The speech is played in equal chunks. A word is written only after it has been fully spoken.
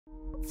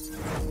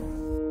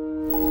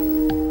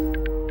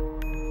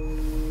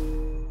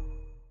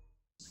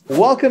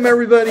Welcome,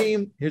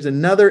 everybody. Here's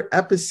another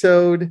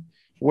episode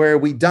where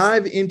we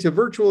dive into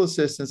virtual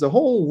assistants, the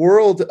whole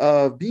world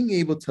of being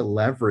able to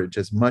leverage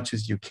as much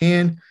as you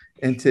can.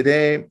 And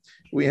today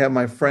we have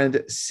my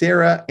friend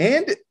Sera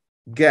and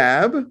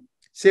Gab.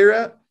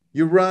 Sera,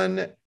 you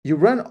run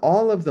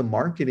all of the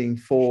marketing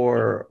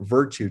for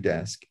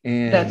VirtuDesk.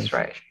 And that's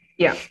right.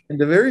 Yeah. And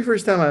the very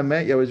first time I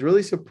met you, I was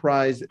really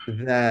surprised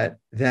that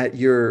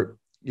you're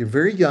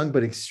very young,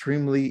 but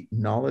extremely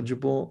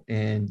knowledgeable,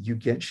 and you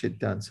get shit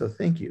done. So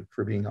thank you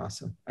for being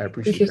awesome. I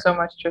appreciate it. Thank you so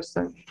much,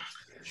 Tristan.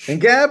 And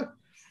Gab,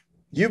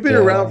 you've been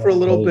around for a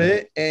little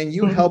bit, and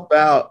you help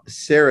out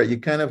Sera. You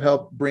kind of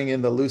help bring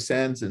in the loose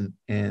ends and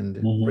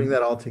bring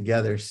that all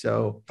together.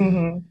 So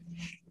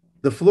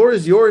the floor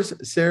is yours,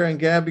 Sera and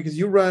Gab, because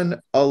you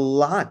run a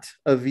lot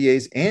of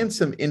VAs and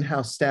some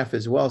in-house staff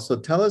as well. So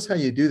tell us how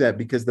you do that,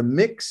 because the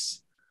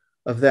mix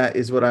of that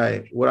is what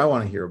I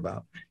want to hear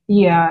about.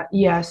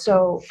 Yeah.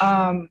 So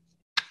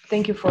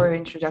thank you for your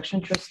introduction,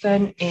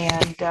 Tristan.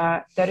 And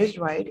that is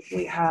right.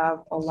 We have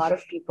a lot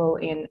of people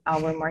in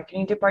our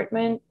marketing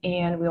department,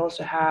 and we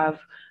also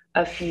have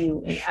a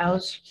few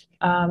in-house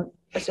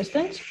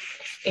assistants.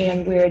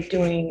 And we're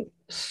doing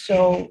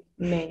so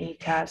many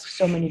tasks,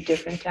 so many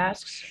different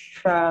tasks,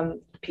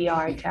 from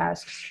PR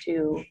tasks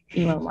to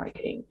email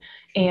marketing.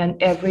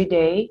 And every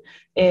day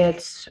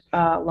it's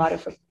a lot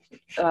of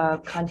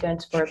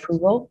content for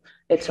approval.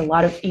 It's a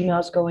lot of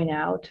emails going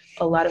out,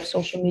 a lot of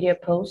social media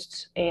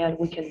posts, and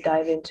we can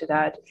dive into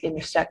that in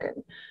a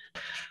second.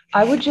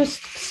 I would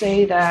just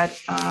say that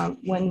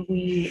when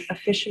we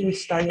officially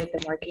started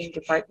the marketing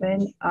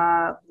department,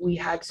 we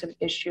had some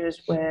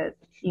issues with,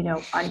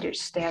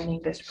 understanding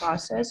this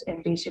process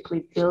and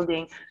basically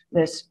building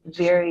this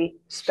very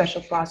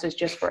special process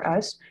just for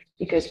us,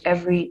 because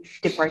every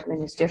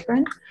department is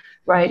different,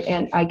 right?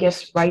 And I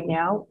guess right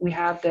now we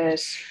have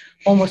this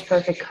almost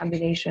perfect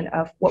combination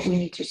of what we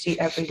need to see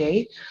every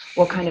day,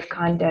 what kind of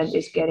content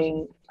is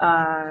getting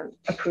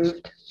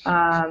approved.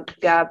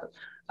 Gab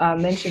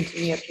mentioned to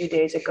me a few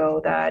days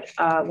ago that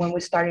when we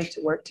started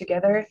to work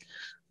together,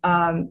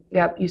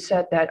 Gab, you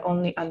said that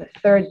only on the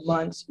third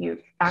month you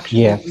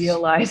actually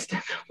realized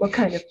what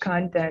kind of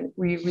content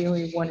we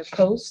really want to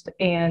post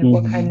and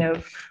what kind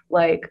of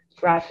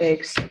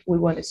graphics we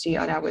want to see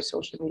on our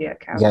social media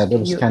accounts. Yeah, there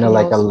was kind of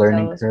like a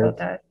learning curve.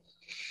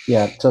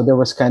 Yeah, so there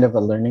was kind of a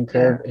learning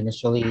curve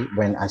initially.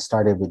 When I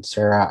started with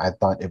Sera, I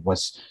thought it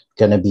was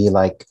going to be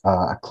like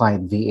a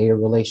client VA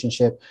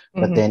relationship,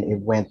 but then it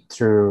went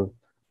through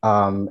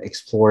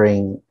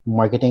exploring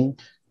marketing,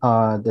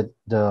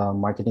 the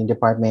marketing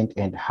department,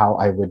 and how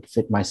I would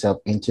fit myself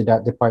into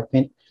that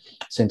department,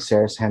 since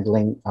Sera's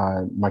handling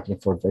marketing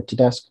for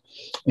VirtuDesk.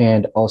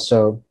 And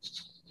also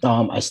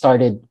I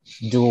started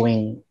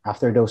doing,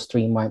 after those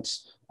 3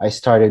 months, I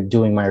started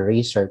doing my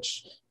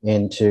research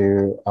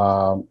into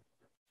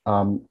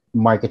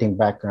marketing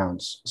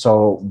backgrounds.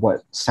 So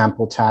what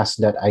sample tasks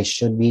that I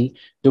should be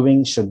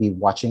doing, should be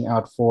watching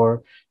out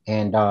for,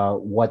 and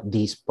what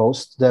these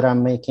posts that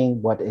I'm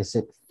making, what is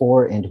it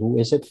for and who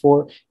is it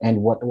for,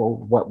 and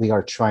what we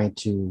are trying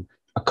to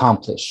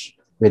accomplish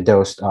with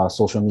those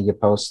social media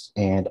posts,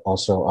 and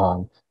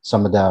also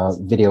some of the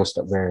videos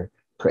that we're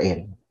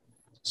creating.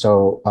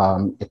 So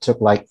it took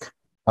like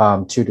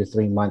 2 to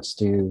 3 months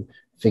to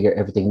figure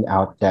everything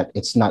out, that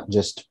it's not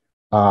just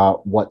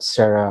what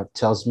Sera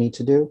tells me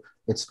to do,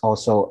 it's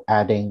also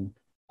adding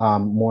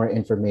more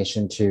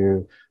information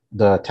to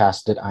the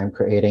task that I'm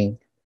creating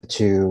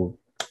to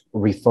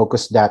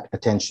refocus that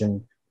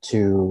attention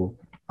to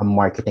a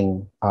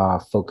marketing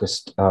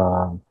focused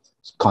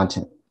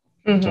content.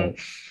 So,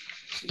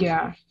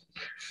 yeah.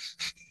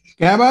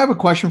 Gab, I have a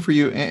question for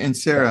you and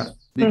Sera,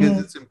 because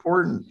it's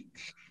important.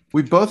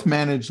 We both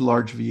manage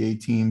large VA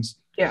teams.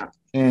 Yeah.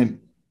 And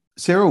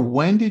Sera,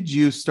 when did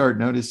you start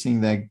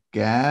noticing that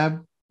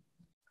Gab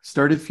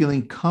started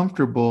feeling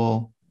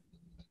comfortable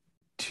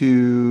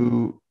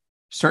to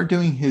start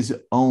doing his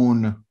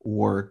own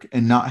work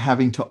and not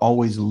having to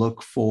always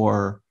look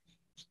for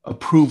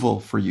approval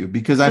for you?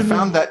 Because I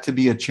found that to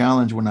be a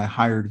challenge when I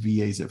hired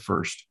VAs at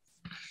first.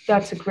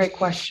 That's a great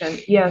question.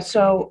 Yeah,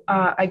 so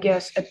I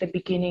guess at the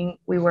beginning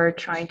we were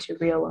trying to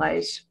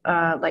realize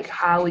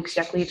how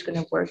exactly it's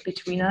going to work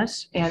between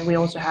us, and we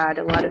also had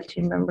a lot of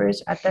team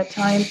members at that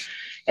time.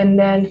 And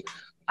then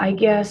I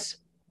guess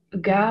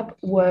Gab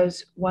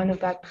was one of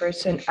that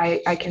person.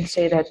 I can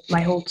say that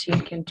my whole team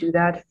can do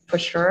that for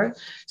sure.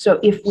 So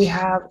if we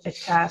have a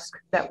task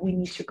that we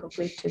need to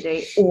complete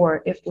today,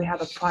 or if we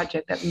have a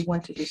project that we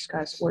want to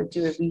discuss or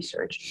do a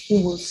research,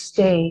 he will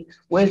stay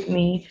with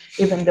me,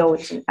 even though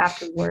it's in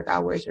after work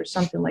hours or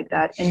something like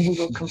that, and we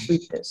will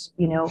complete this.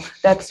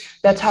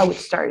 That's how it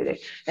started.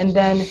 And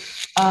then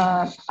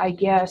I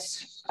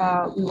guess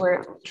we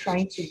were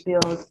trying to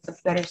build a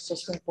better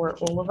system for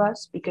all of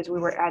us, because we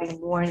were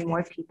adding more and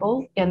more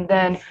people. And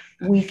then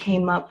we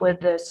came up with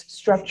this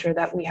structure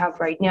that we have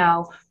right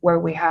now, where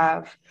we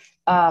have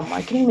a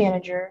marketing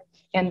manager,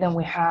 and then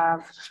we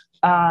have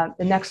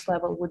the next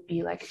level would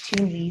be like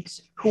team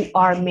leads who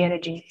are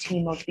managing a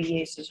team of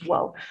VAs as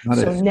well.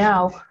 So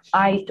now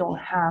I don't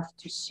have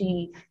to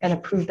see and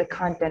approve the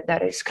content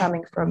that is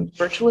coming from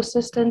virtual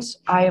assistants.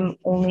 I am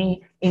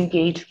only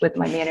engaged with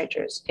my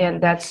managers,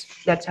 and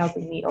that's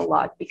helping me a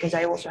lot because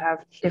I also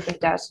have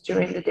different tasks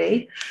during the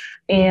day.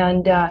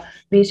 And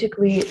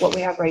basically what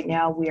we have right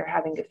now, we are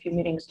having a few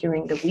meetings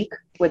during the week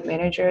with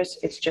managers.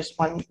 It's just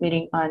one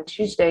meeting on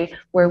Tuesday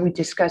where we're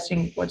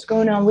discussing what's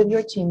going on with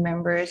your team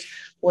members,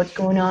 what's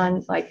going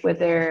on like with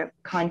their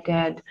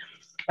content,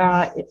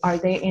 are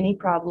there any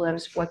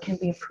problems, what can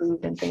be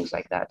improved, and things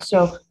like that.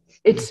 So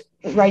it's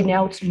right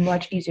now it's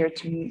much easier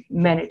to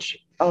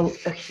manage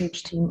a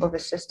huge team of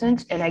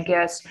assistants. And I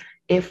guess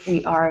if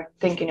we are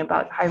thinking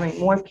about hiring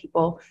more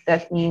people,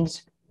 that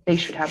means they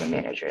should have a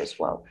manager as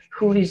well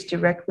who is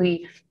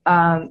directly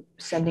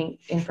sending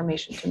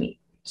information to me.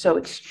 So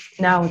it's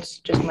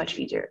just much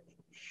easier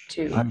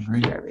to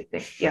do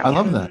everything. Yeah, I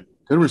love that.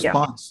 Good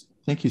response.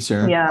 Thank you,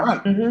 Sera. Yeah. All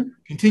right.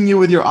 Continue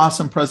with your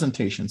awesome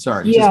presentation.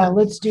 Sorry. Yeah,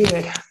 let's do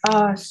it.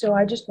 So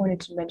I just wanted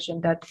to mention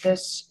that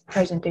this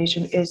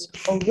presentation is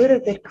a little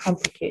bit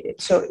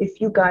complicated. So if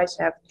you guys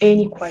have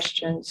any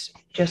questions,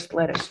 just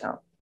let us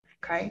know.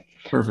 Okay.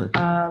 Perfect.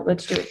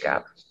 Let's do it,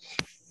 Gab.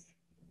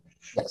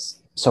 Yes.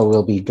 So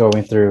we'll be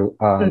going through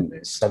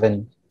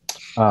seven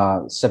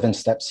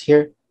steps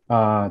here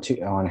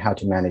on how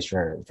to manage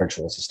your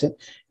virtual assistant.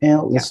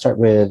 And let's start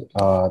with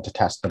the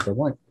task number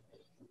 1.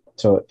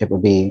 So it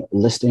would be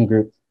list and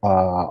group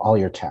all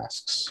your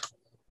tasks.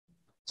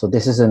 So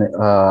this is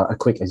a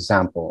quick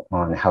example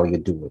on how you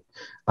do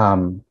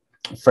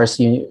it. First,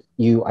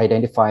 you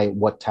identify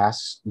what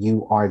tasks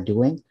you are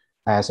doing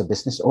as a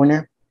business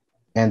owner,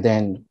 and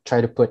then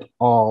try to put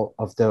all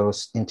of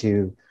those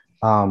into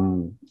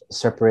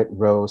separate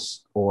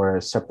rows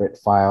or separate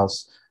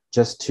files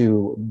just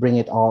to bring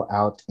it all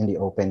out in the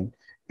open,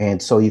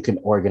 and so you can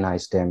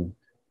organize them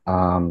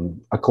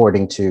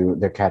according to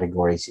their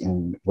categories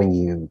when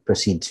you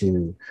proceed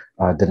to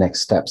the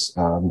next steps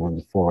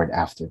moving forward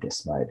after this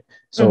slide.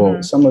 So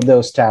some of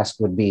those tasks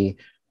would be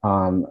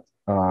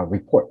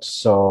reports.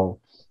 So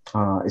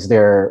is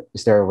there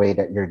a way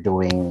that you're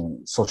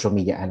doing social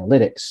media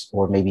analytics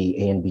or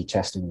maybe A and B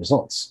testing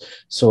results?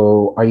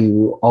 So are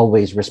you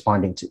always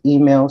responding to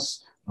emails,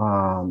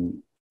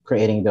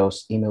 creating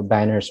those email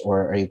banners,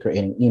 or are you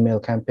creating email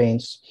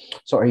campaigns?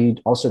 So are you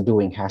also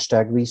doing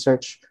hashtag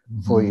research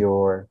for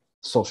your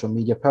social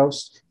media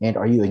posts? And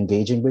are you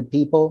engaging with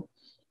people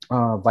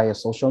via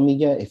social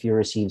media? If you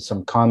receive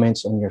some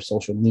comments on your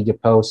social media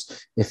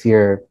posts, if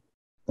you're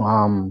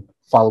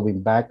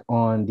following back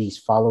on these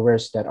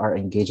followers that are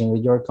engaging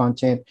with your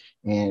content,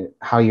 and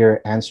how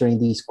you're answering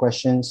these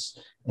questions,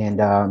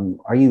 and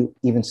are you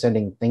even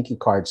sending thank you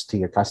cards to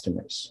your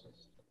customers?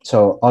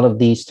 So all of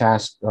these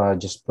tasks,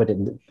 just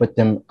list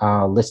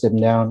them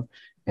down,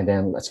 and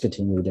then let's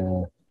continue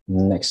the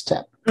next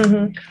step.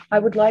 I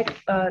would like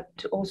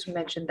to also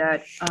mention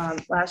that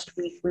last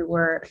week we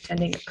were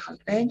attending a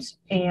conference,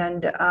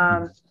 and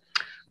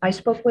I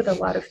spoke with a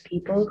lot of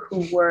people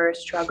who were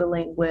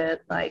struggling with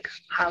like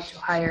how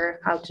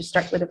to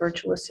start with a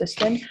virtual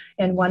assistant.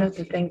 And one of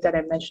the things that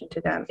I mentioned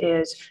to them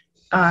is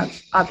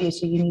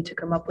obviously you need to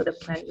come up with a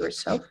plan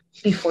yourself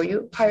before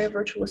you hire a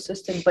virtual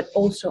assistant, but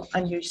also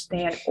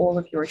understand all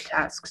of your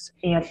tasks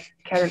and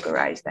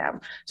categorize them.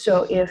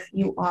 So if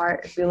you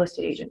are a real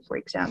estate agent, for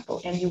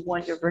example, and you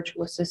want your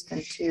virtual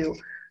assistant to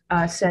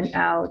send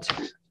out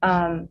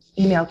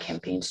email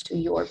campaigns to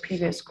your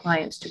previous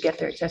clients to get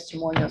their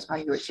testimonials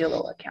on your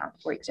Zillow account,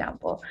 for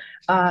example,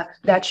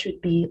 that should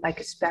be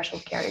like a special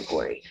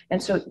category.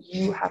 And so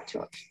you have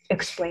to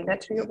explain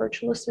that to your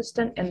virtual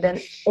assistant, and then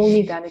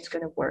only then it's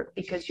going to work,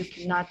 because you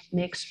cannot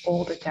mix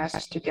all the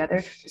tasks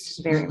together. This is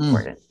very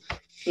important.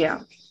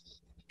 Yeah.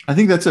 I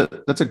think that's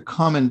a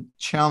common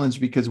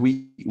challenge, because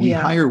we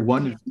hire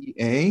one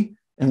VA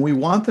and we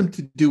want them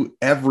to do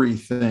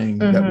everything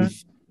that we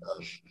think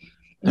of.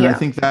 And I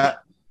think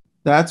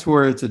that's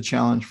where it's a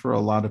challenge for a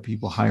lot of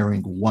people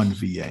hiring one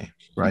VA,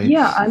 right?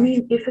 Yeah, I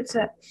mean, if it's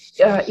a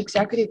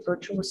executive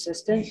virtual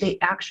assistant, they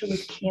actually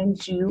can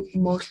do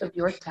most of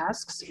your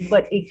tasks.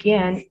 But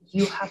again,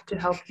 you have to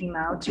help them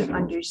out to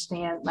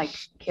understand like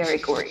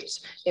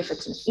categories. If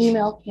it's an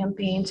email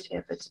campaigns,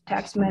 if it's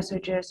text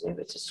messages, if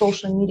it's a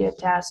social media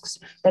tasks,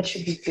 that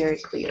should be very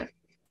clear.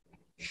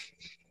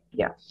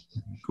 Yeah.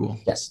 Cool.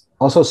 Yes.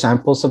 Also,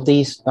 samples of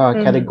these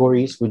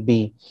categories would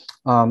be,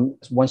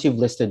 once you've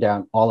listed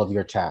down all of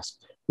your tasks,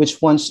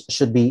 which ones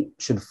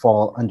should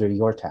fall under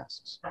your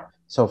tasks.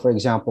 So, for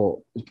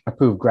example,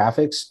 approve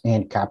graphics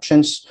and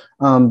captions.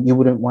 You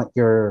wouldn't want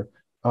your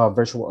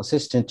virtual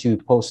assistant to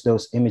post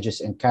those images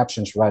and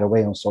captions right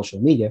away on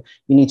social media.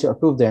 You need to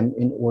approve them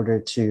in order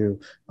to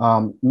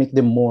make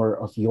them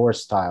more of your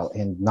style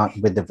and not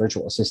with the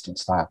virtual assistant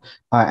style.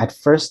 At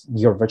first,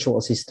 your virtual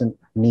assistant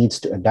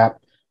needs to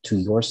adapt to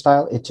your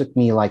style. It took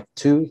me like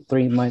 2,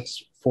 3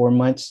 months, 4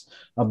 months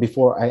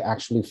before I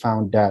actually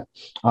found that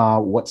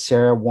what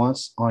Sera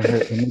wants on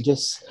her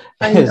images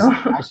is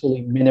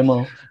actually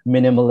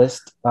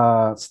minimalist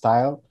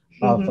style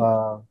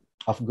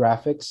of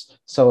graphics.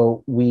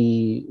 So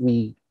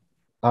we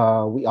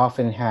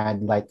often had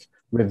like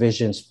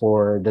revisions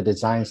for the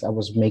designs I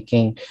was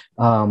making.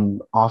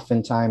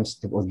 Oftentimes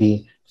it would be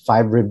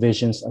 5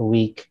 revisions a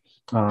week,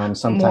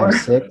 sometimes More.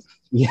 6.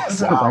 Yes,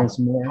 sometimes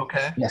more.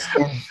 Okay. Yes,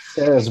 and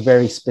Sarah is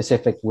very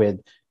specific with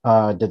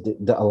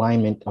the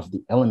alignment of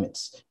the elements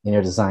in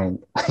your design.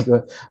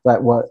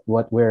 Like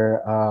what we're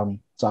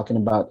talking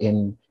about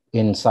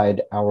inside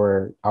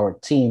our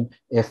team.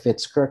 If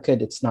it's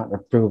crooked, it's not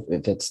approved.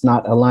 If it's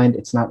not aligned,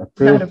 it's not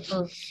approved. Not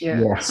approved.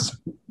 Yeah. Yes.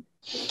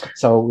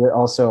 So we're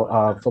also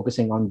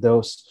focusing on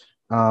those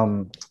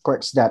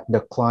quirks that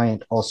the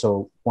client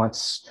also wants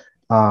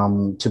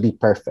to be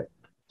perfect.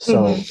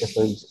 So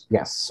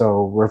yes,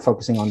 so we're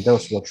focusing on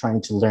those. We're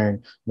trying to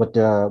learn what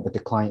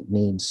the client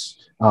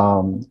needs,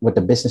 what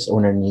the business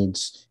owner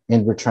needs,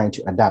 and we're trying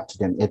to adapt to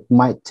them. It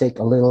might take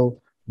a little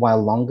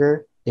while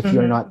longer if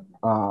you're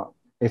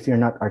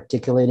not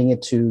articulating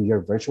it to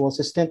your virtual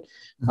assistant.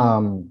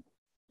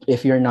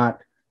 If you're not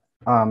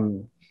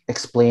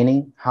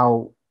explaining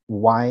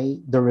why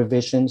the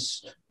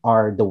revisions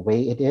are the way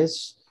it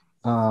is,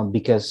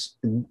 because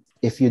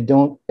if you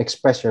don't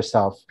express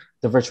yourself,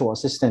 the virtual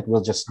assistant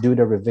will just do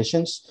the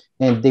revisions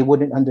and they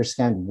wouldn't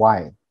understand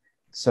why.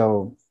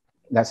 So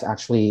that's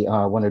actually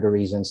one of the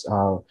reasons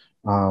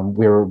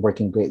we're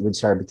working great with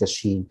Sarah, because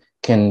she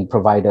can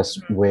provide us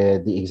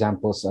with the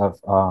examples of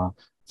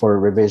for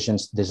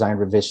revisions, design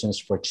revisions,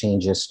 for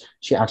changes.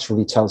 She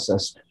actually tells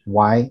us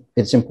why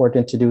it's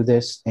important to do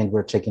this, and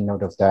we're taking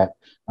note of that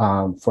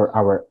for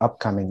our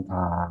upcoming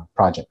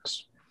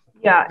projects.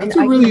 Yeah, that's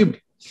a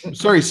really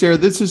sorry, Sarah.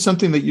 This is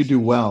something that you do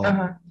well,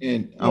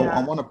 and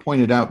I want to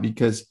point it out,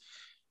 because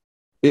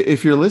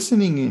if you're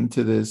listening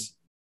into this,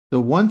 the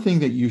one thing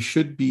that you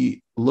should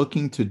be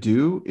looking to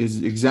do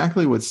is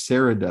exactly what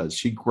Sarah does.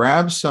 She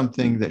grabs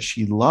something that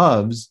she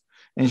loves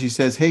and she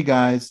says, "Hey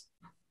guys,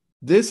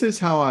 this is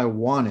how I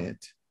want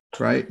it,"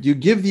 right? You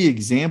give the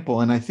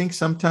example. And I think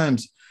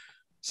sometimes,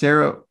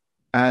 Sarah,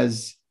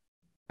 as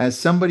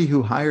somebody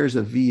who hires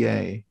a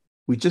VA,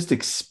 we just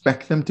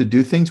expect them to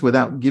do things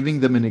without giving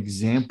them an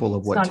example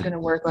of what it's not going to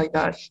work like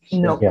that.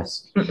 No,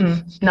 yes,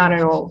 not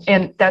at all.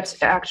 And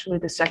that's actually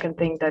the second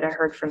thing that I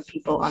heard from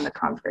people on the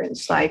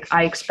conference. Like,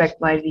 I expect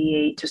my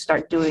VA to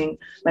start doing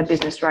my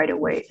business right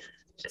away.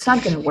 It's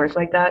not going to work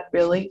like that,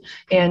 really.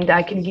 And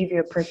I can give you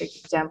a perfect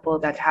example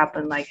that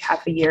happened like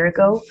half a year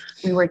ago.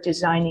 We were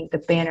designing the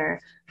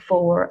banner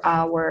for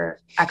our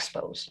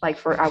expos, like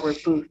for our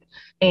booth.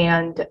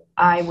 And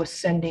I was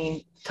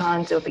sending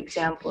tons of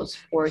examples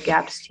for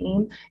Gab's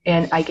team.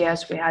 And I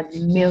guess we had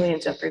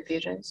millions of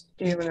revisions.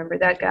 Do you remember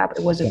that, Gab?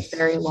 It was a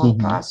very long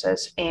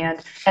process. And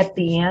at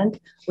the end,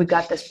 we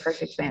got this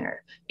perfect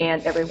banner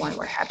and everyone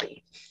were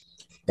happy.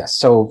 Yes,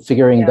 so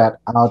figuring that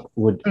out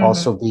would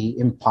also be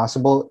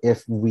impossible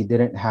if we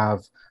didn't have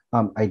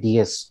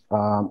ideas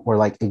or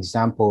like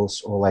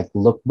examples or like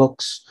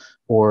lookbooks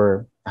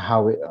or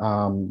how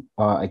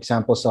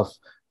examples of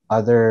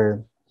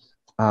other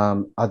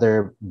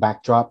other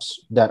backdrops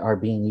that are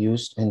being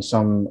used in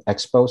some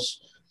expos.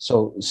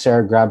 So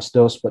Sarah grabs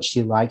those, what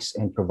she likes,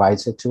 and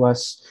provides it to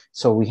us.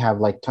 So we have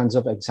like tons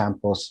of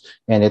examples,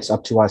 and it's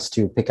up to us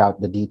to pick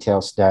out the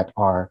details that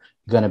are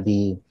going to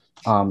be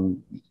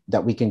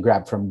that we can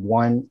grab from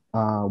one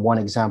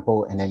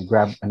example and then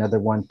grab another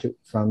one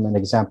from an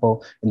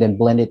example and then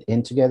blend it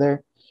in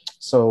together.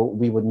 So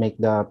we would make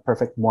the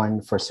perfect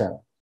one for Sarah.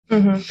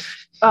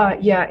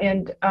 Yeah,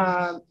 and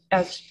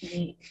as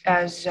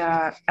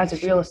a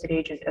real estate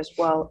agent as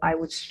well, I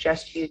would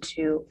suggest you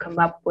to come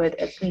up with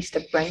at least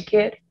a brand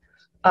kit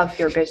of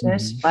your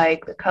business,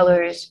 like the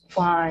colors,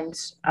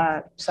 fonts,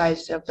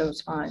 size of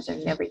those fonts,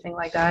 and everything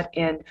like that,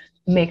 and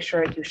make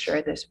sure you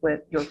share this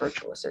with your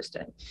virtual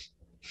assistant.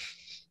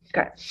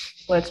 Okay,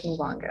 let's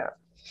move on, Gab.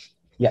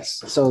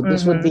 Yes, so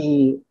this would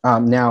be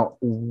now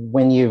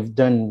when you've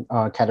done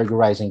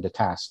categorizing the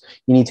tasks,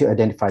 you need to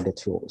identify the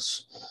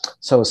tools.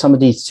 So some of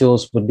these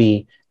tools would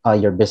be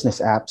your business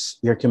apps,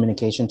 your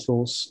communication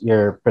tools,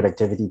 your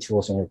productivity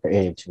tools, and your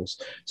creative tools.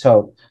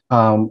 So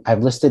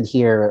I've listed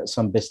here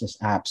some business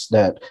apps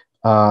that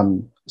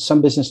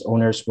some business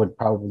owners would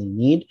probably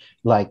need.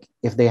 Like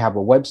if they have a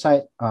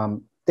website,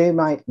 they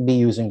might be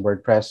using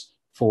WordPress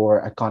for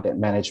a content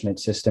management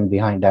system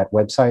behind that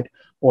website,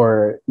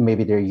 or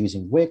maybe they're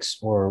using Wix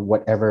or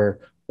whatever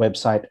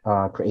website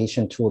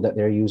creation tool that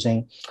they're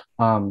using.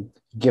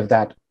 Give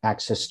that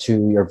access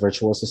to your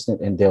virtual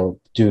assistant and they'll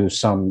do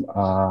some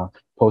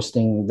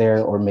posting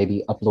there, or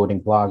maybe uploading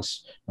blogs,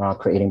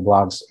 creating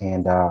blogs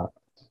and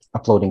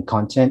uploading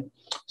content.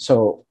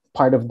 So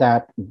part of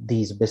that,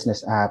 these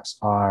business apps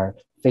are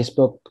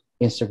Facebook,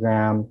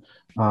 Instagram,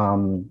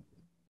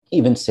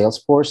 even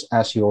Salesforce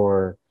as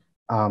your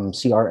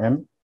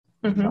CRM.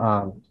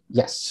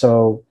 Yes,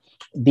 so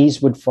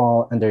these would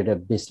fall under the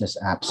business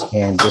apps,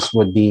 and this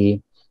would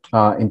be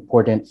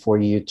important for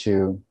you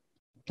to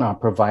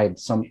provide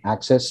some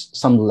access,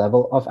 some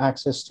level of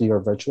access to your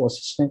virtual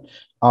assistant.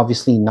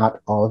 Obviously, not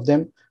all of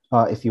them.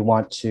 If you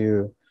want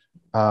to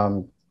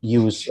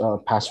use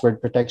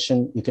password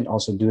protection, you can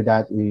also do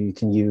that. You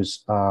can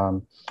use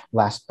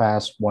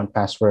LastPass,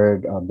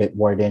 1Password,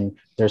 Bitwarden.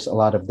 There's a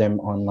lot of them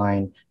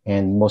online,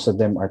 and most of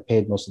them are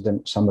paid.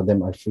 Some of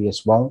them are free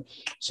as well.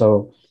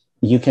 So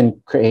you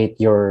can create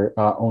your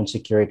own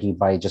security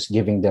by just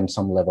giving them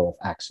some level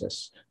of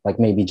access, like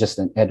maybe just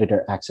an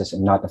editor access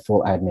and not a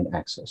full admin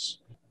access.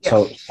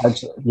 So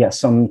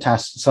some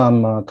tasks,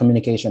 some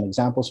communication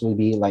examples will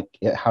be like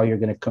how you're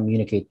going to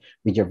communicate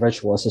with your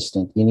virtual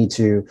assistant. You need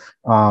to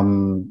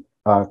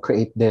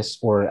create this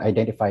or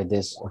identify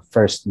this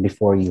first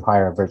before you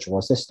hire a virtual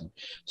assistant.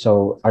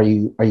 So are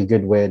you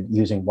good with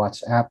using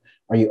WhatsApp?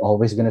 Are you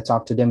always going to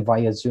talk to them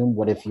via Zoom?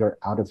 What if you're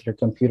out of your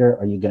computer?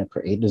 Are you going to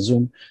create a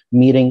Zoom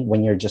meeting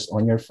when you're just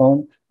on your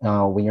phone?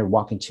 When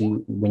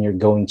you're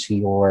going to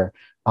your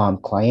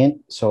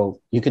client. So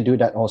you could do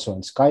that also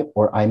in Skype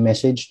or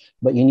iMessage,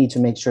 but you need to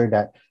make sure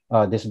that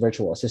this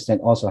virtual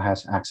assistant also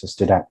has access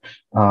to that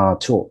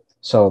tool.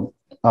 So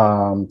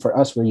for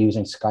us, we're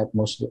using Skype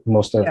most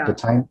of the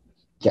time.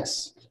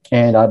 Yes.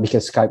 And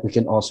because Skype, we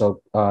can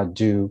also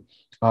do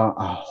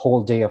a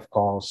whole day of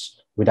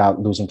calls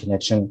without losing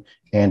connection.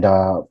 And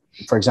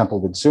for example,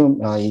 with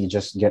Zoom, you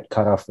just get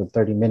cut off for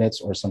 30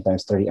 minutes or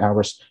sometimes 30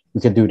 hours. We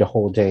could do the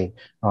whole day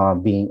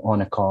being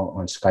on a call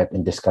on Skype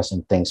and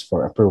discussing things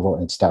for approval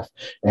and stuff.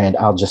 And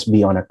I'll just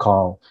be on a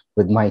call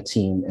with my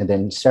team. And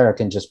then Sarah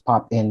can just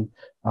pop in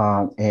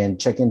and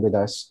check in with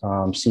us,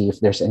 see if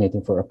there's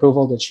anything for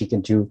approval that she can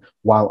do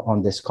while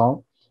on this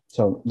call.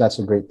 So that's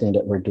a great thing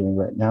that we're doing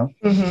right now.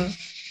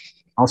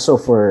 Also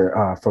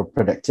for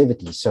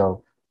productivity.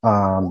 So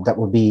that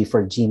would be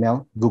for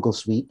Gmail, Google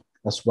Suite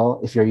as well,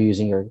 if you're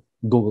using your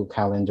Google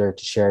Calendar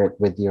to share it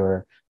with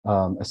your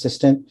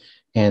assistant,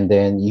 and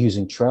then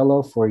using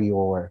Trello for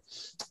your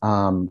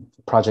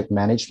project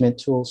management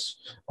tools,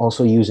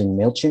 also using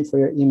MailChimp for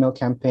your email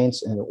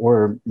campaigns,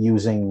 or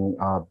using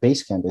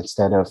Basecamp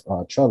instead of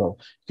Trello.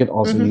 You could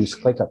also use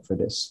ClickUp for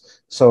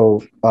this.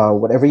 So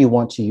whatever you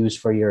want to use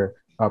for your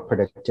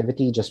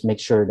productivity, just make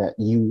sure that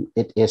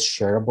it is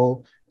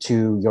shareable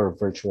to your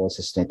virtual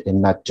assistant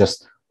and not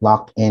just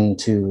locked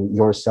into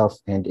yourself.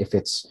 And if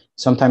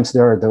sometimes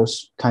there are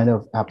those kind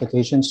of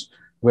applications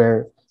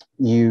where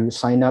you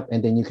sign up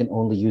and then you can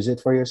only use it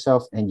for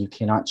yourself and you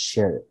cannot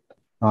share it.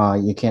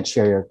 You can't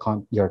share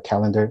your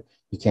calendar.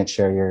 You can't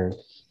share your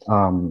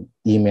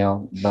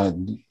email, but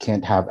you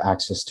can't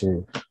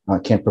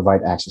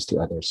provide access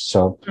to others.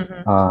 So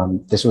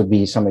this would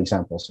be some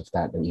examples of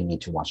that you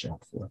need to watch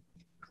out for.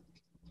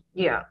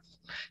 Yeah.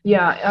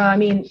 I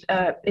mean,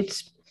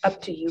 it's up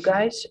to you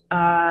guys.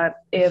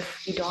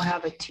 If you don't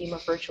have a team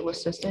of virtual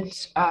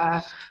assistants,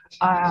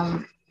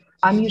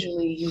 I'm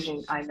usually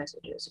using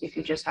iMessages if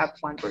you just have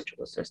one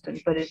virtual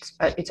assistant, but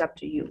it's up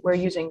to you. We're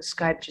using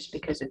Skype just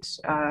because it's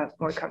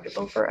more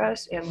comfortable for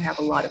us, and we have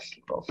a lot of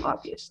people,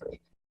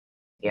 obviously.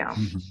 Yeah.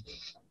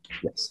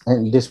 Yes,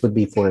 and this would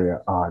be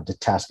for the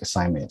task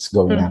assignments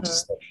going on to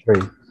step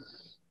 3.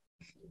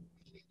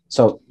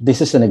 So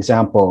this is an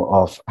example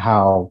of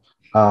how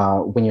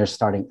when you're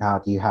starting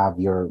out, you have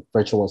your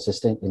virtual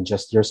assistant and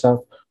just yourself,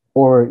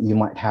 or you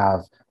might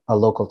have a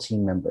local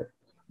team member,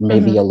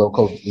 maybe a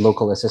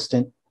local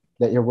assistant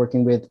that you're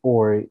working with,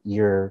 or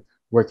you're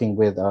working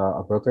with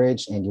a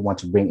brokerage and you want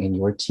to bring in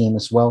your team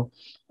as well.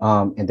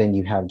 And then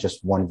you have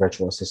just one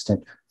virtual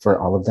assistant for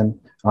all of them.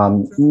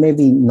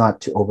 Maybe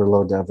not to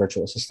overload the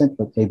virtual assistant,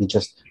 but maybe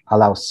just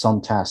allow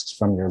some tasks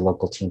from your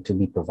local team to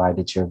be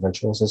provided to your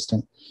virtual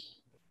assistant.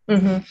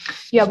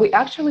 Yeah, we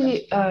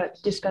actually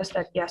discussed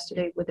that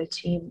yesterday with the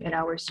team and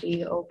our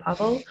CEO,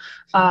 Pavel,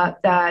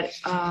 that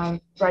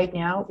right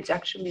now it's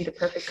actually the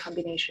perfect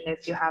combination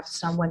if you have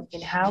someone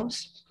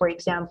in-house. For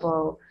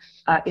example,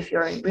 if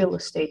you're in real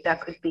estate,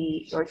 that could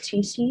be your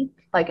TC,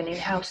 like an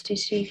in-house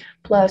TC,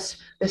 plus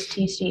this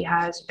TC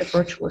has a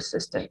virtual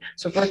assistant.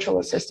 So virtual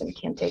assistant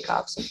can take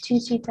off some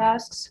TC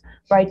tasks,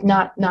 right?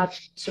 Not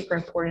super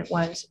important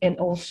ones, and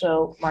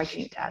also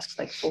marketing tasks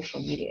like social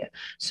media.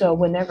 So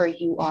whenever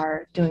you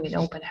are doing an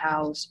open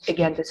house,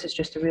 again, this is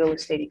just a real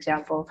estate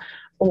example,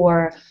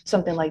 or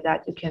something like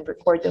that, you can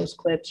record those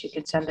clips, you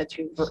can send that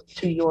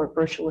to your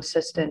virtual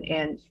assistant,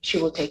 and she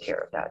will take care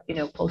of that,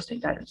 posting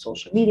that on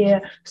social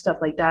media, stuff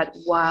like that,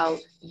 while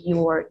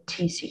your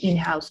TC,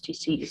 in-house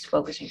TC, is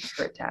focusing on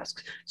her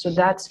tasks. So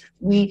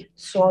we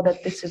saw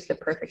that this is the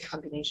perfect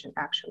combination,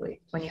 actually,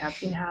 when you have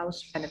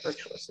in-house and a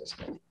virtual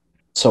assistant.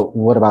 So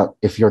what about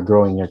if you're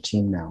growing your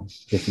team now,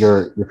 if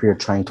you're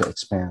trying to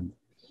expand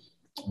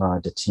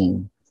the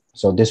team?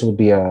 So this would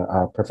be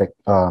a perfect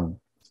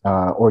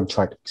org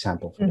chart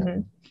example for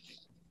that.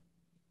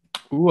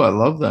 Ooh, I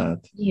love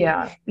that.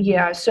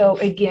 Yeah. So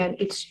again,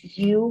 it's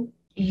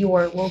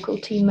your local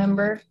team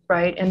member,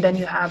 right? And then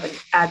you have an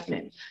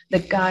admin, the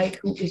guy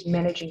who is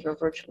managing your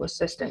virtual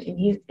assistant.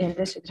 And in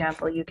this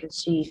example, you can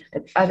see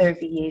that other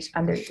VAs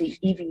under the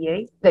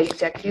EVA, the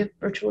executive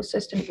virtual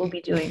assistant, will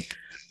be doing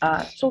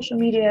social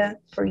media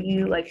for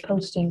you, like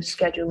posting,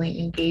 scheduling,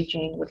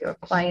 engaging with your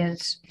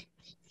clients,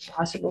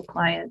 possible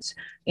clients,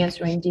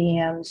 answering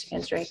DMs,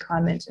 answering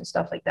comments and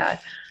stuff like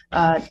that.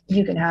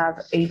 You can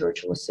have a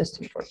virtual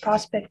assistant for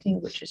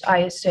prospecting, which is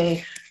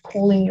ISA,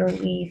 calling your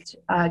leads,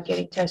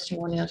 getting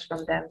testimonials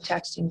from them,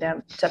 texting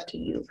them. It's up to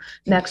you.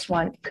 Next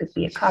one could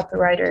be a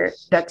copywriter.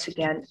 That's,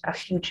 again, a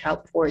huge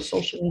help for a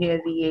social media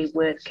VA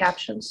with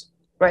captions,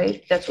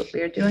 right? That's what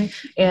we're doing.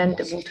 And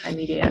the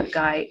multimedia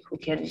guy who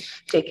can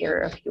take care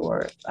of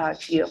your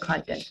video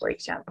content, for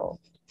example.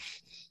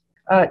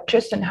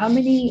 Tristan, how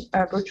many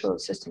virtual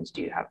assistants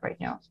do you have right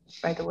now,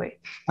 by the way?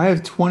 I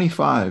have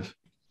 25.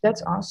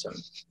 That's awesome.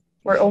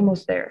 We're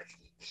almost there.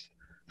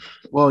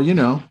 Well, you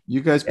know,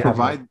 you guys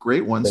provide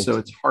great ones, so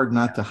it's hard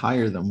not to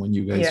hire them when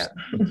you guys.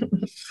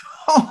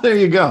 Oh, there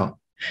you go.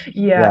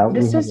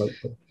 This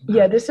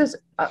is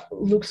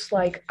looks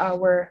like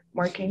our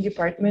marketing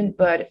department,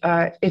 but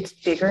it's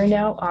bigger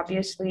now,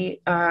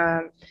 obviously.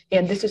 And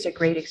this is a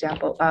great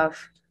example of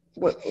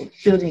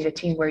building a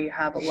team where you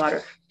have a lot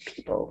of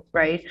people,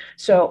 right?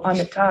 So on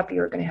the top,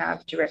 you're going to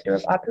have director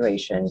of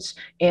operations,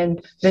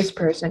 and this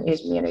person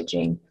is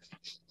managing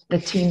the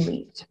team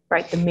leads,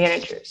 right? The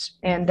managers.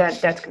 And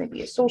that's going to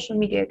be a social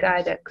media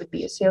guy, that could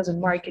be a sales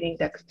and marketing,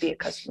 that could be a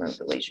customer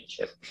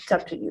relationship. It's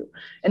up to you.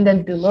 And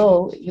then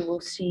below, you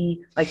will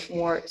see like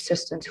more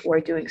assistants who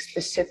are doing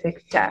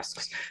specific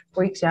tasks.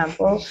 For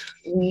example,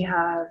 we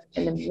have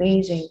an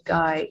amazing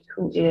guy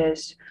who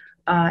is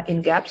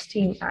in Gab's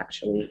team,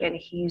 actually, and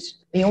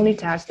the only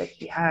task that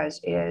he has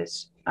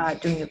is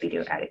doing a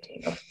video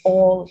editing of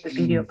all the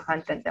video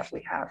content that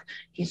we have.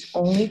 He's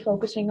only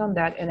focusing on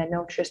that. And I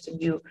know, Tristan,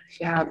 you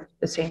have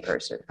the same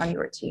person on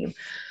your team.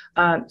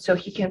 So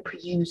he can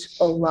produce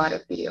a lot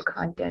of video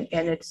content,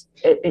 and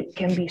it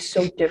can be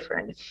so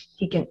different.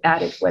 He can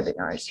edit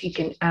webinars, he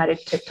can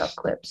edit TikTok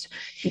clips,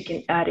 he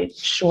can edit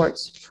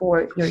shorts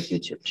for your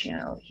YouTube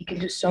channel. He can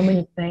do so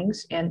many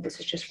things, and this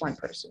is just one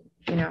person,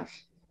 you know.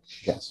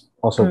 Yes.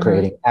 Also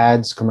creating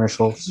ads,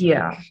 commercials.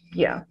 Yeah.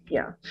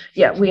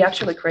 We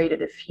actually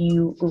created a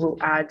few Google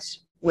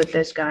ads with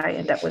this guy,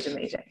 and that was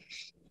amazing.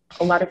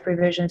 A lot of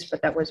revisions,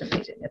 but that was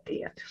amazing at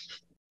the end.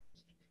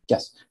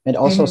 Yes. And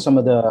also some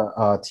of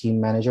the team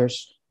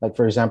managers, like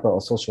for example,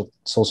 a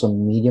social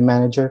media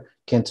manager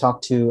can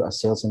talk to a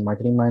sales and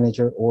marketing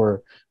manager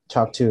or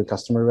talk to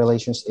customer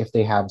relations if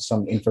they have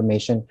some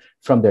information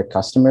from their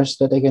customers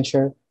that they can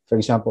share. For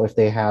example, if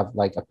they have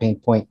like a pain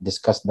point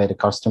discussed by the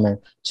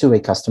customer to a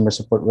customer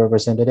support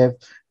representative,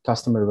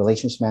 customer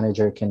relations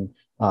manager can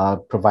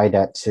provide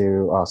that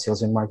to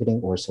sales and marketing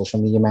or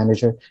social media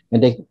manager,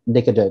 and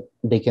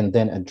they can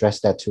then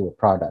address that to a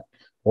product,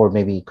 or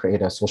maybe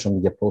create a social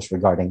media post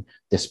regarding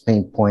this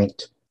pain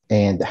point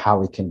and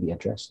how it can be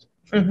addressed.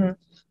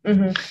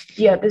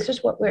 Yeah, this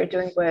is what we're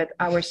doing with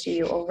our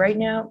CEO right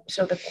now.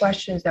 So the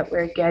questions that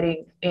we're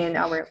getting in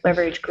our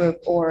leverage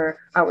group or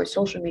our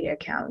social media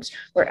accounts,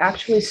 we're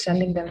actually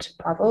sending them to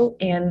Pavel,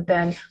 and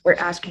then we're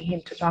asking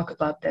him to talk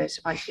about this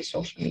on his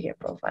social media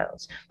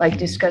profiles, like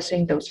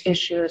discussing those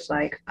issues,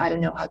 like, I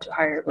don't know how to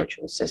hire a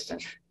virtual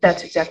assistant.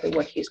 That's exactly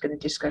what he's going to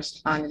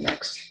discuss on the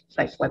next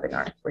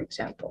webinar, for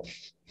example.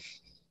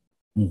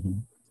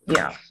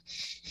 Yeah.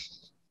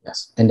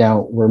 Yes. And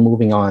now we're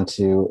moving on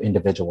to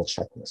individual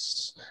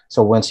checklists.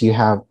 So once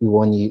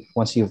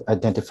you've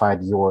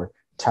identified your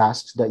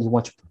tasks that you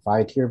want to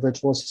provide to your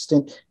virtual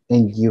assistant,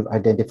 and you've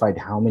identified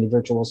how many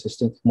virtual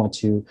assistants you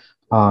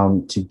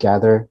want to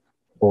gather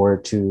or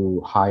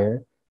to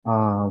hire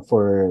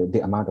for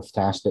the amount of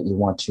tasks that you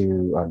want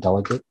to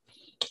delegate,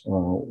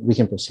 we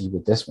can proceed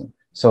with this one.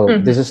 So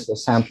this is a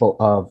sample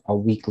of a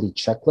weekly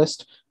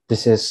checklist.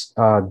 This is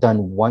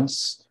done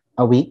once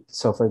a week.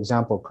 So for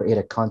example, create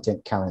a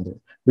content calendar.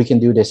 We can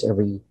do this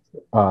every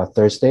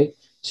Thursday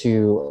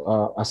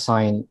to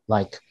assign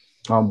like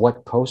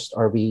what posts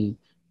are we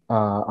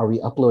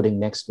uploading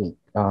next week?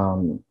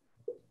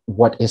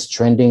 What is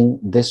trending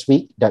this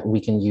week that we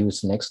can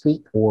use next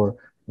week, or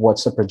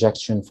what's the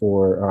projection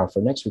for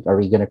next week? Are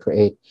we going to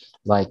create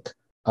like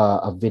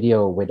a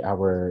video with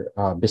our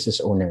business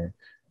owner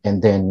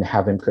and then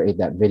have him create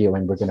that video,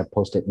 and we're going to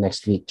post it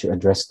next week to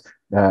address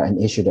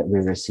an issue that we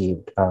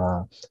received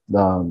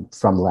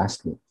from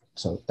last week?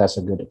 So that's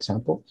a good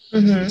example.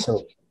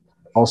 So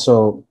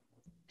also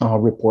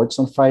reports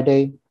on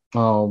Friday,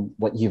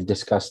 what you've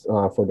discussed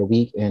for the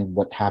week and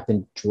what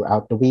happened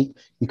throughout the week.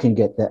 You can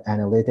get the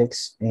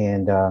analytics,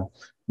 and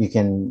you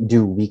can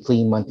do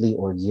weekly, monthly,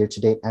 or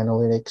year-to-date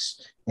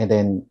analytics. And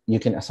then you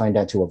can assign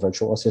that to a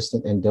virtual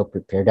assistant, and they'll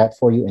prepare that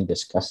for you and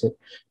discuss it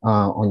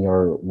on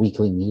your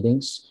weekly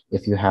meetings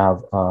if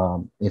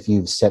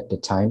you've set the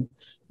time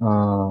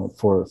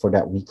for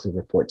that weekly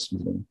reports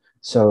meeting.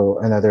 So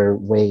another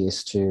way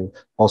is to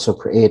also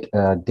create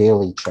a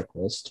daily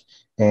checklist.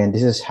 And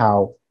this is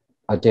how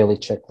a daily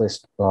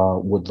checklist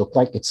would look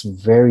like. It's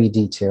very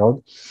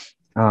detailed.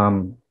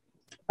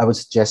 I would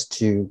suggest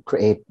to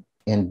create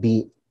and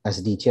be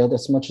as detailed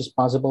as much as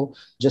possible,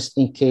 just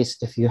in case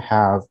if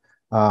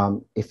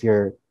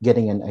you're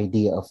getting an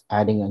idea of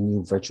adding a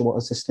new virtual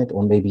assistant,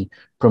 or maybe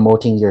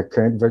promoting your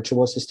current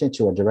virtual assistant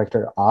to a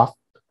director of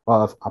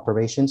of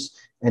operations,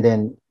 and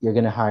then you're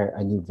going to hire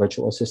a new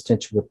virtual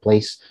assistant to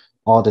replace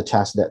all the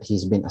tasks that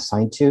he's been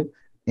assigned to.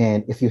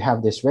 And if you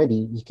have this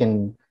ready, you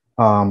can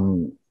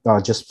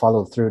just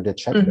follow through the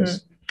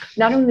checklist.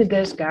 Not only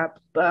this, Gab,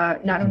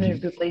 but not only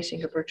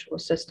replacing a virtual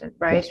assistant,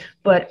 right? Yes.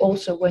 But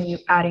also when you're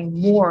adding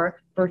more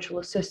virtual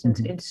assistants,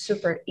 it's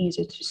super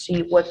easy to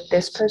see what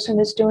this person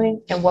is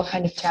doing and what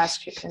kind of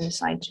tasks you can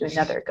assign to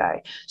another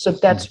guy. So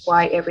that's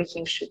why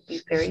everything should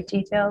be very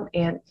detailed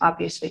and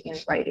obviously in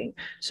writing.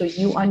 So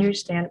you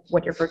understand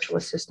what your virtual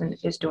assistant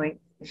is doing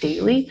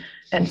daily,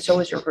 and so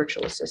is your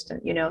virtual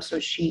assistant, you know, so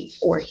she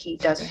or he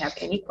doesn't have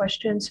any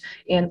questions.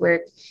 And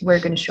we're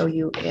going to show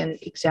you an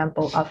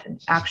example of an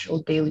actual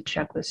daily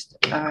checklist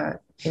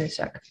in a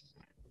sec.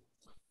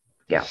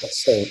 Yeah.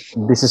 So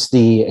this is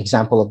the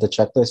example of the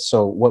checklist.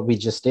 So what we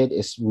just did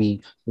is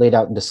we laid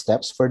out the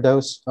steps for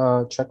those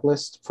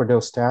checklists, for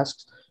those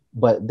tasks.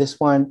 But this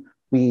one,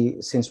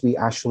 since we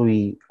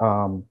actually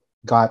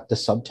got the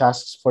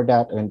subtasks for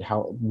that, and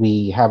how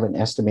we have an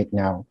estimate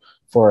now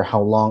for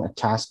how long a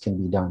task can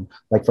be done.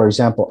 Like, for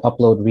example,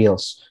 upload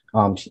reels.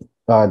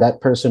 That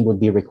person would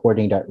be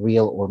recording that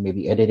reel or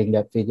maybe editing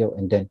that video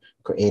and then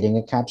creating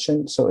a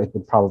caption. So it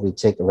would probably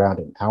take around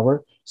an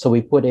hour. So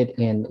we put it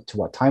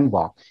into a time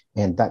block,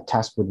 and that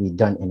task would be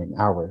done in an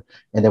hour.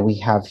 And then we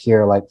have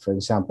here, like, for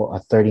example,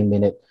 a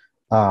 30-minute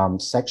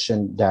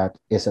section that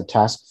is a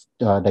task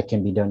that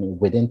can be done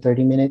within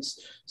 30 minutes.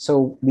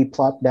 So we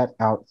plot that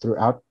out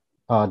throughout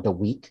the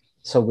week.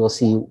 So we'll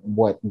see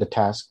what the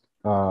task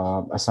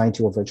assigned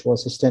to a virtual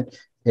assistant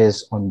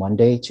is on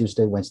Monday,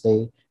 Tuesday,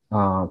 Wednesday,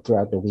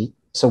 throughout the week.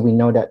 So we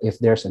know that if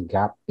there's a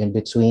gap in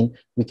between,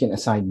 we can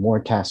assign more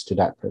tasks to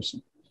that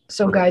person.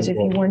 So guys, if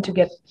you want to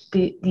get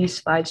these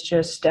slides,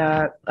 just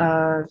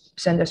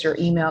send us your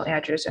email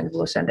address and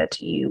we'll send that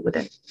to you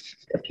within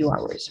a few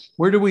hours.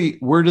 Where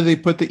do they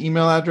put the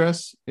email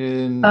address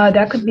in?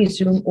 That could be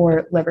Zoom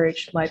or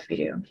Leverage live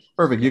video.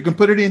 Perfect. You can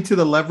put it into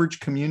the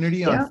Leverage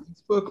community on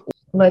Facebook.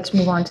 Let's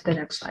move on to the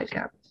next slide,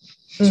 Gab.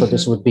 So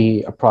this would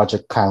be a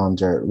project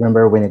calendar.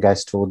 Remember when you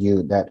guys told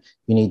you that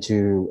you need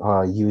to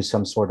use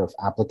some sort of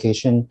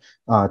application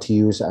to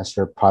use as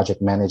your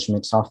project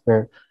management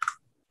software?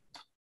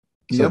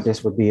 So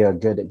this would be a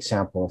good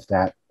example of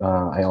that.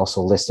 I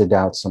also listed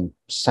out some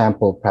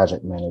sample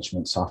project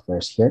management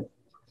softwares here.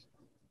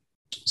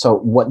 So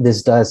what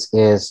this does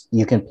is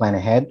you can plan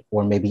ahead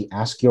or maybe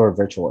ask your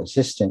virtual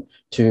assistant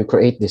to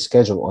create this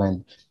schedule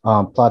and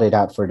plot it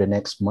out for the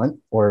next month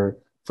or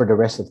for the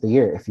rest of the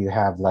year. If you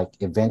have like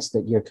events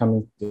that you're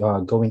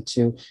going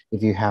to,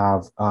 if you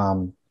have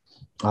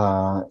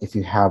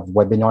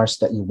webinars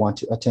that you want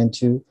to attend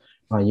to,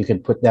 you can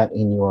put that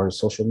in your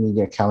social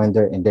media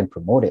calendar and then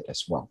promote it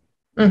as well.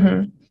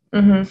 And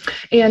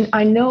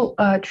I know,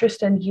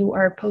 Tristan, you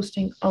are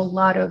posting a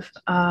lot of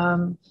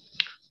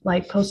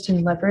like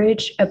posting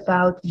Leverage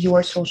about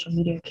your social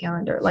media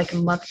calendar, like a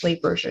monthly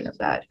version of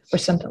that or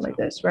something like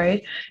this,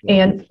 right?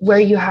 And where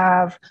you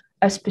have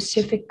a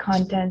specific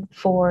content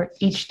for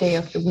each day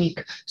of the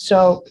week.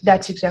 So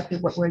that's exactly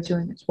what we're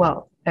doing as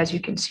well, as you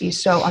can see.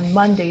 So on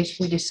Mondays,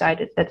 we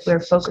decided that we're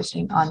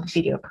focusing on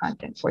video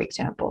content, for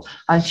example.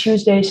 On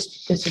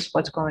Tuesdays, this is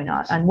what's going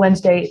on. On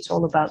Wednesday, it's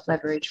all about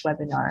Leverage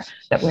webinar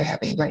that we're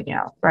having right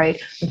now, right?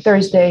 On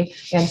Thursday,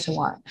 and so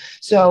on.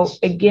 So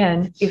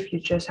again, if you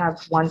just have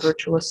one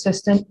virtual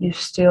assistant, you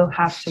still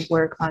have to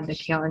work on the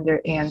calendar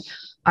and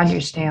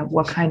understand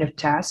what kind of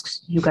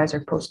tasks you guys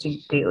are posting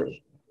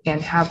daily and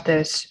have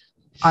this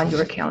on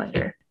your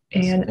calendar.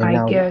 And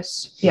I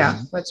guess,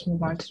 let's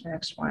move on to the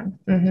next one.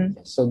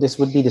 So this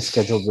would be the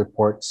scheduled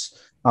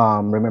reports.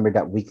 Remember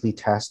that weekly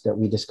task that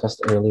we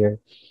discussed earlier?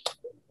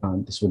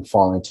 This would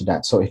fall into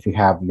that. So if you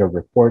have your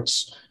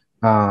reports,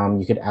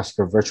 you could ask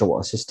your virtual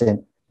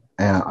assistant,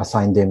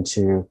 assign them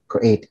to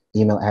create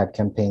email ad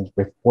campaign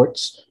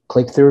reports,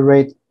 click-through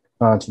rate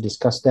to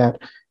discuss that,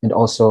 and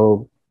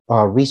also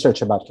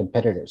research about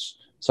competitors.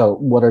 So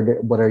what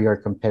are your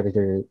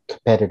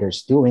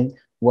competitors doing?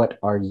 What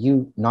are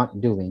you not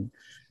doing?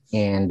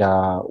 And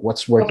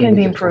what's working? What can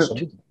be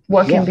improved?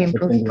 What can be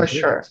improved for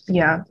sure?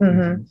 Yeah.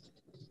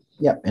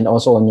 Yeah, and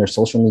also on your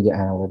social media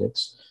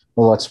analytics.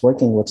 Well, what's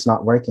working? What's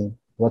not working?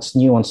 What's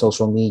new on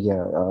social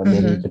media?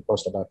 Maybe you could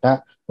post about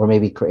that, or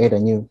maybe create a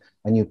new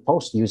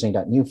post using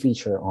that new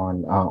feature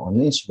on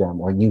Instagram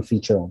or new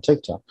feature on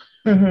TikTok.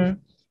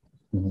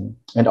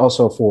 And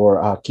also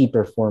for key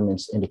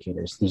performance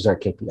indicators, these are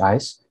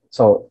KPIs.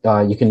 So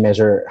you can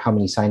measure how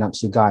many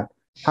signups you got,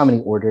 how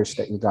many orders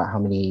that you got, how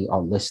many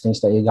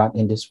listings that you got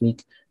in this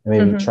week, and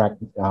maybe track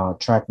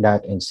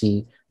that and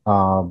see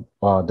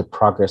the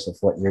progress of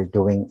what you're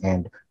doing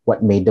and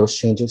what made those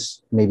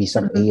changes. Maybe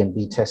some A and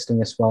B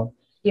testing as well.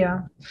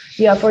 Yeah.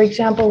 For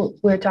example,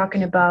 we're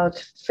talking about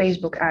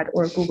Facebook ad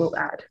or Google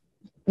ad.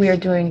 We are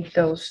doing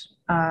those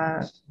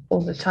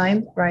all the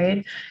time,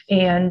 right?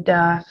 And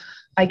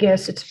I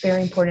guess it's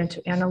very important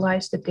to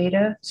analyze the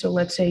data. So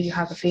let's say you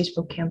have a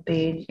Facebook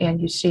campaign and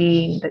you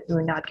see that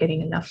you're not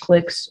getting enough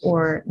clicks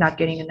or not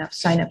getting enough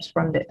signups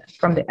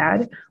from the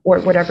ad or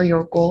whatever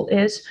your goal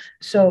is.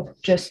 So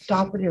just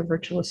talk with your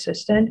virtual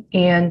assistant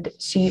and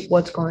see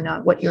what's going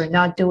on, what you're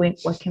not doing,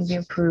 what can be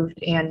improved,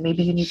 and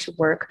maybe you need to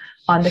work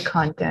on the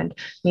content.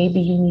 Maybe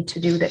you need to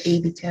do the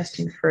A/B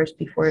testing first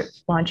before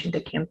launching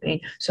the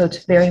campaign. So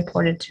it's very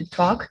important to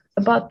talk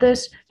about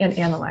this and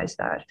analyze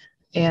that.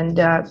 And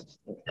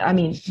I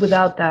mean,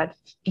 without that,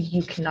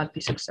 you cannot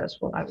be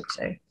successful, I would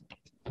say.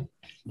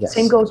 Yes.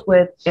 Same goes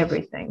with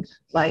everything,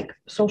 like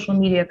social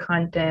media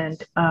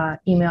content,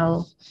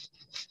 email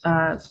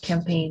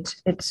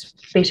campaigns. It's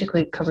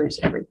basically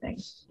covers everything.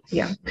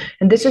 Yeah.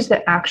 And this is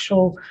the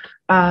actual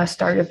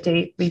start of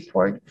day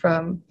report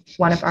from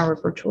one of our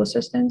virtual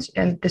assistants.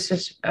 And this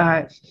is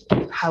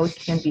how it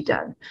can be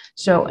done.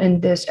 So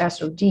in this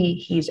SOD,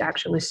 he's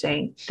actually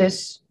saying,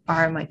 this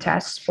are my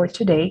tasks for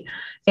today.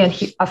 And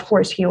he, of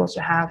course, he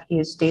also have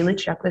his daily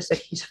checklist that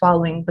he's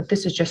following, but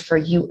this is just for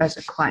you as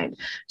a client.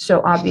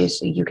 So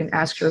obviously you can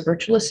ask your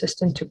virtual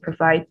assistant to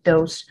provide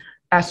those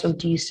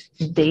SODs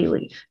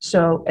daily.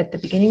 So at the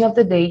beginning of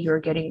the day, you're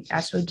getting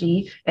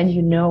SOD and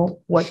you know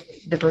what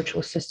the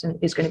virtual assistant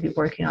is going to be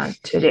working on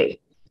today.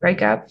 Right,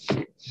 Gab?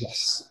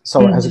 Yes.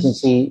 So as you can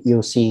see,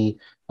 you'll see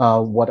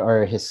what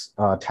are his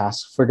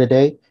tasks for the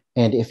day.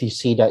 And if you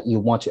see that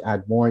you want to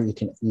add more, you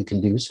can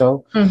do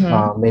so.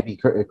 Maybe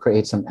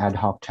create some ad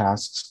hoc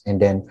tasks,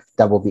 and then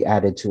that will be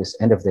added to his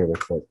end of day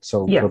report.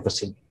 So we'll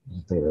proceed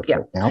with the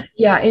report now.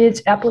 Yeah, and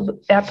it's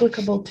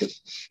applicable to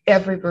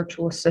every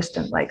virtual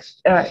assistant, like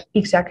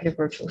executive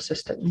virtual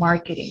assistant,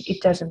 marketing.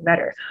 It doesn't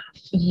matter.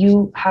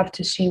 You have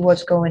to see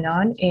what's going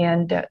on,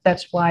 and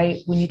that's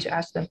why we need to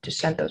ask them to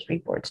send those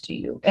reports to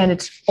you. And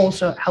it's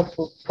also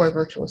helpful for a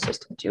virtual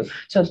assistant too.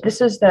 So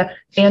this is the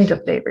end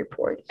of day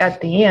report.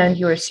 At the end,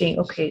 you are seeing,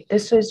 okay,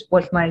 this is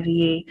what my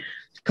VA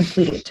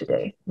completed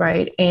today,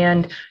 right?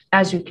 And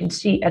as you can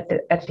see at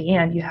the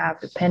end, you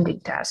have the pending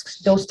tasks.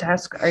 Those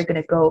tasks are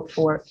going to go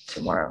for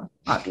tomorrow,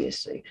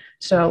 obviously.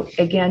 So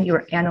again,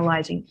 you're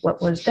analyzing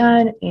what was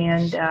done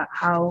and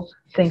how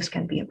things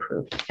can be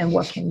improved and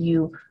what can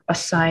you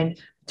assign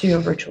to your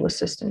virtual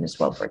assistant as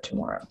well for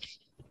tomorrow.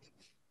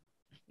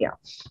 Yeah.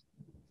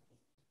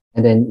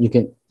 And then you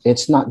can,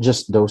 it's not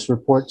just those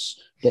reports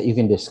that you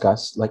can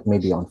discuss, like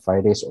maybe on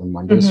Fridays or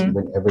Mondays,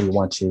 whenever you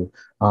want to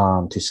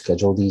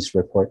schedule these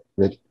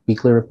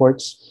weekly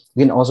reports.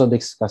 You can also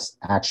discuss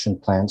action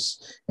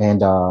plans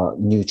and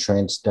new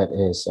trends that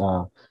is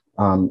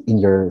in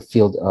your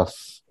field of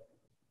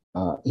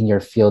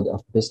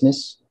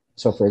business.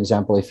 So for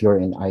example, if you're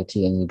in IT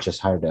and you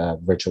just hired a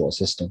virtual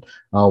assistant,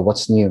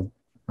 what's new?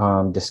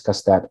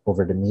 Discuss that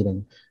over the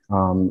meeting.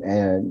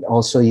 And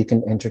also you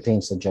can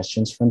entertain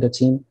suggestions from the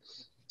team.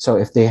 So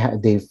if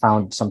they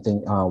found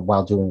something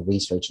while doing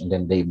research and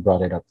then they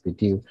brought it up with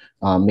you,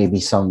 maybe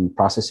some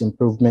process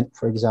improvement,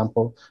 for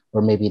example,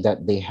 or maybe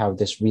that they have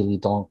this really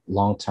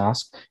long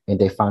task and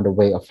they found a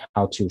way of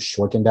how to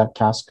shorten that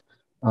task,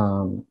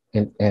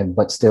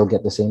 but still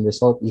get the same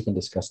result. You can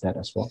discuss that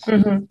as well.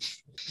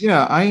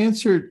 Yeah, I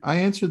answered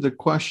the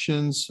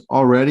questions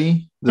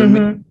already. The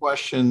main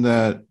question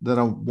that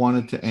I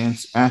wanted to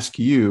ask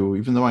you,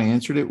 even though I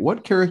answered it,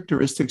 what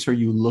characteristics are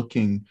you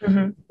looking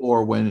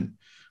for when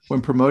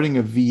promoting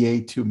a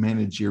VA to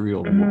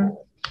managerial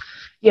role?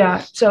 Yeah,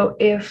 so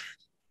if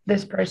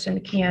this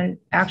person can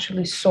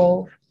actually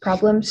solve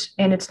problems,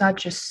 and it's not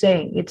just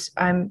saying, it's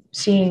I'm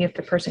seeing if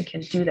the person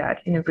can do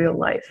that in real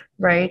life,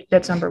 right?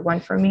 That's number one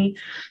for me.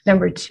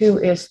 Number two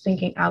is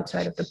thinking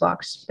outside of the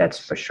box, that's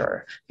for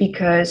sure.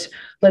 Because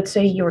let's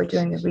say you're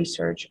doing the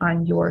research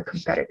on your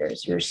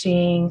competitors, you're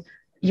seeing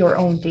your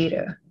own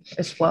data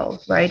as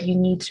well, right? You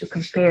need to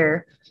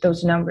compare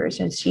those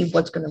numbers and see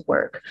what's going to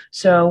work.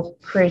 So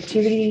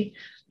creativity,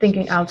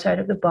 thinking outside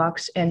of the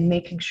box, and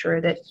making sure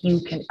that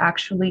you can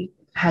actually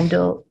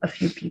handle a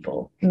few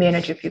people,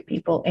 manage a few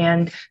people,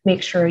 and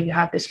make sure you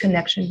have this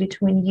connection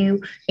between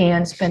you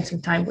and spend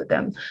some time with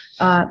them.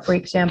 For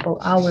example,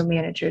 our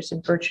managers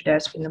in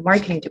VirtuDesk in the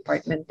marketing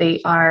department,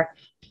 they are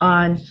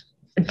on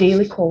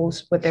daily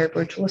calls with their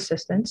virtual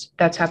assistants.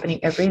 That's happening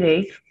every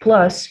day.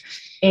 Plus,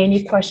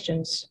 any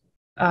questions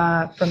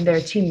from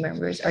their team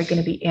members are going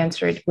to be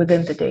answered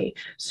within the day.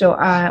 So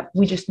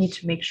we just need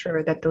to make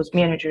sure that those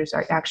managers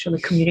are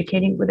actually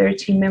communicating with their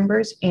team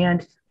members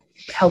and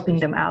helping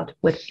them out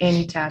with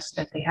any tasks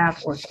that they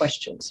have or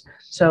questions.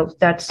 So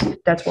that's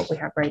what we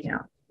have right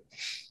now.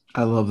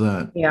 I love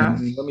that. Yeah.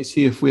 And let me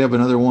see if we have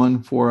another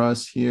one for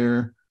us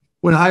here.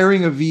 When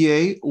hiring a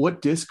VA,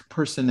 what DISC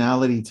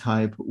personality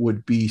type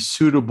would be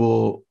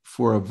suitable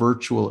for a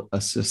virtual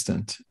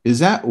assistant? Is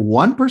that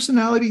one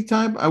personality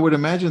type? I would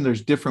imagine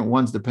there's different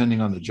ones depending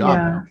on the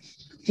job.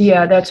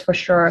 Yeah, that's for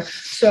sure.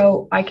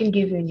 So I can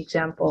give you an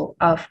example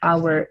of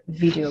our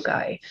video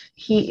guy.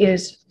 He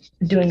is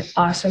doing an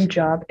awesome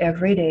job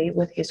every day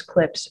with his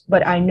clips,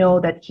 but I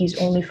know that he's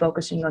only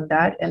focusing on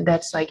that, and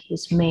that's like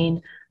his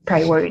main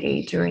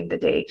priority during the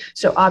day.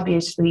 So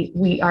obviously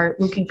we are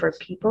looking for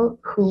people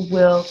who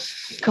will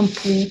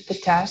complete the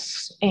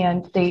tasks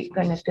and they're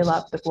going to fill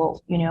up the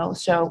role, you know.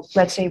 So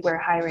let's say we're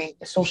hiring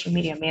a social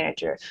media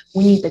manager.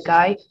 We need the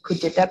guy who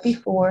did that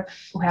before,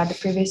 who had the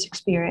previous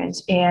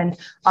experience. And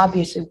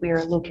obviously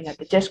we're looking at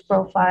the disc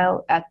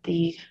profile, at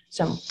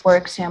some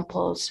work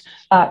samples.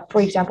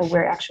 For example,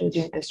 we're actually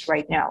doing this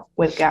right now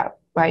with Gab.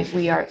 Right,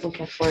 we are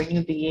looking for a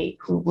new VA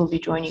who will be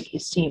joining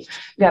his team.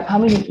 Gab, how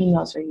many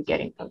emails are you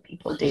getting from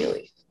people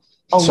daily?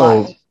 A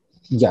lot.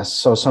 Yes,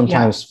 so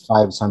sometimes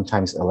 5,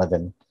 sometimes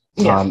 11.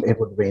 Yeah. It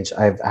would range.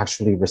 I've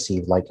actually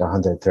received like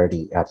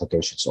 130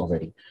 applications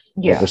already.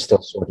 Yeah. But we're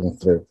still sorting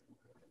through.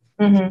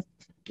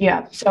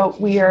 Yeah, so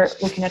we are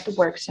looking at the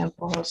work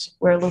samples,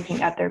 we're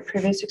looking at their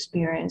previous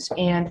experience,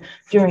 and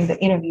during the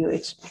interview,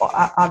 it's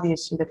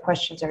obviously the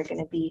questions are going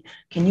to be,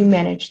 can you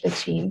manage the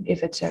team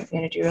if it's a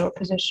managerial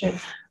position?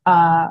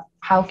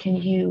 How can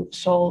you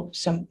solve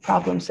some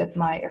problems that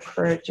might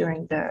occur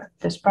during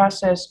this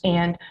process?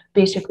 And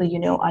basically, you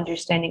know,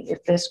 understanding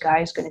if this guy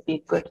is going to be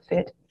a good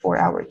fit for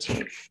our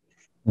team.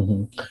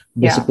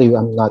 Basically,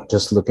 I'm not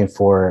just looking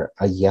for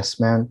a yes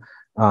man.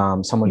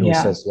 Someone who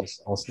says yes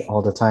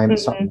all the time,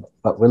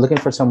 but we're looking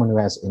for someone who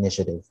has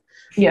initiative.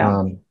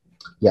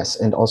 Yes,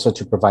 and also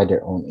to provide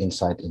their own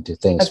insight into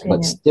things,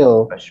 but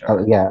still,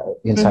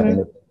 insight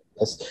into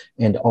this,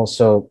 and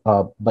also,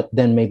 but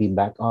then maybe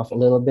back off a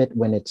little bit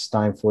when it's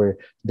time for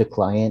the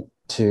client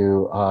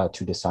to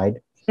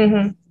decide.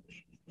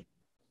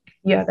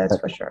 Yeah, that's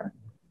for sure.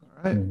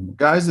 All right,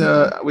 guys,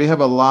 we have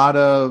a lot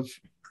of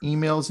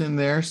emails in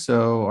there,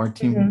 so our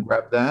team can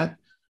grab that.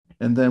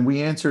 And then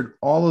we answered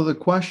all of the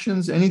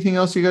questions. Anything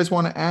else you guys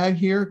want to add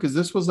here? Because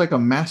this was like a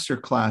master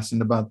class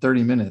in about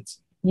 30 minutes.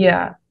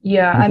 Yeah.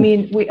 I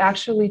mean, we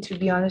actually, to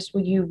be honest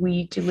with you,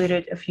 we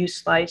deleted a few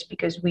slides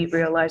because we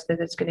realized that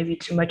it's going to be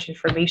too much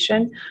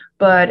information.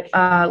 But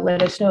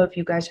let us know if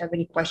you guys have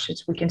any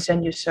questions. We can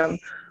send you some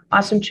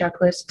awesome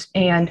checklists.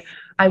 And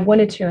I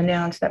wanted to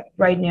announce that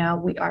right now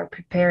we are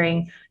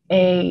preparing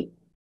a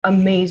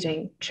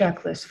amazing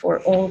checklist for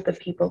all of the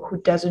people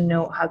who doesn't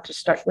know how to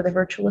start with a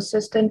virtual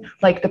assistant,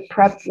 like the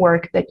prep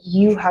work that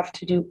you have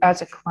to do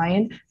as a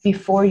client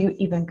before you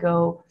even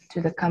go to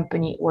the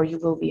company or you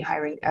will be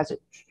hiring as a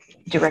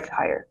direct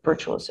hire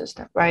virtual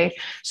assistant, right?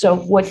 So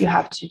what you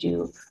have to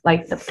do,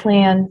 like the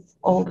plan,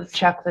 all the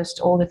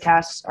checklists, all the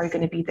tasks are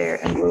going to be there,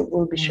 and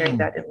we'll be sharing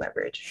that in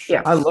Leverage.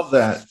 Yeah, I love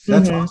that.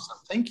 That's awesome.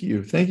 Thank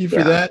you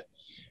for that.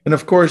 And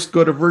of course,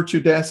 go to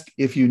VirtuDesk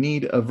if you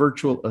need a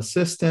virtual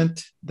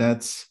assistant.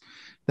 That's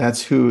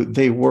who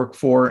they work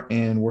for,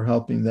 and we're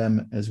helping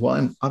them as well.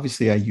 And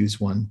obviously, I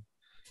use one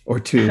or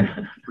two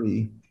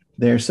free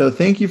there. So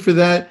thank you for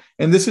that.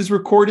 And this is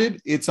recorded.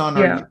 It's on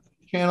our YouTube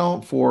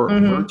channel for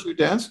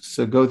VirtuDesk.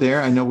 So go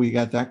there. I know we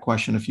got that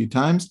question a few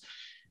times.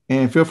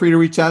 And feel free to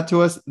reach out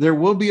to us. There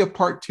will be a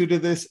part 2 to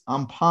this,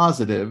 I'm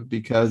positive,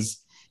 because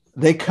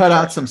they cut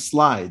out some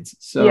slides.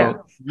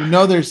 So you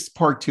know there's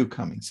part 2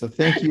 coming. So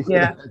thank you for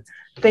that.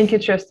 Thank you,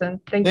 Tristan.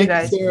 Thank you,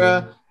 guys.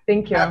 Sarah.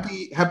 Thank you.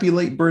 Happy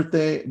late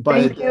birthday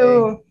by Thank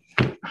you.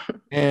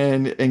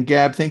 And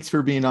Gab, thanks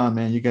for being on,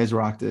 man. You guys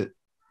rocked it.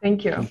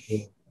 Thank you.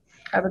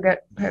 Have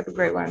a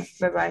great one.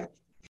 Bye-bye.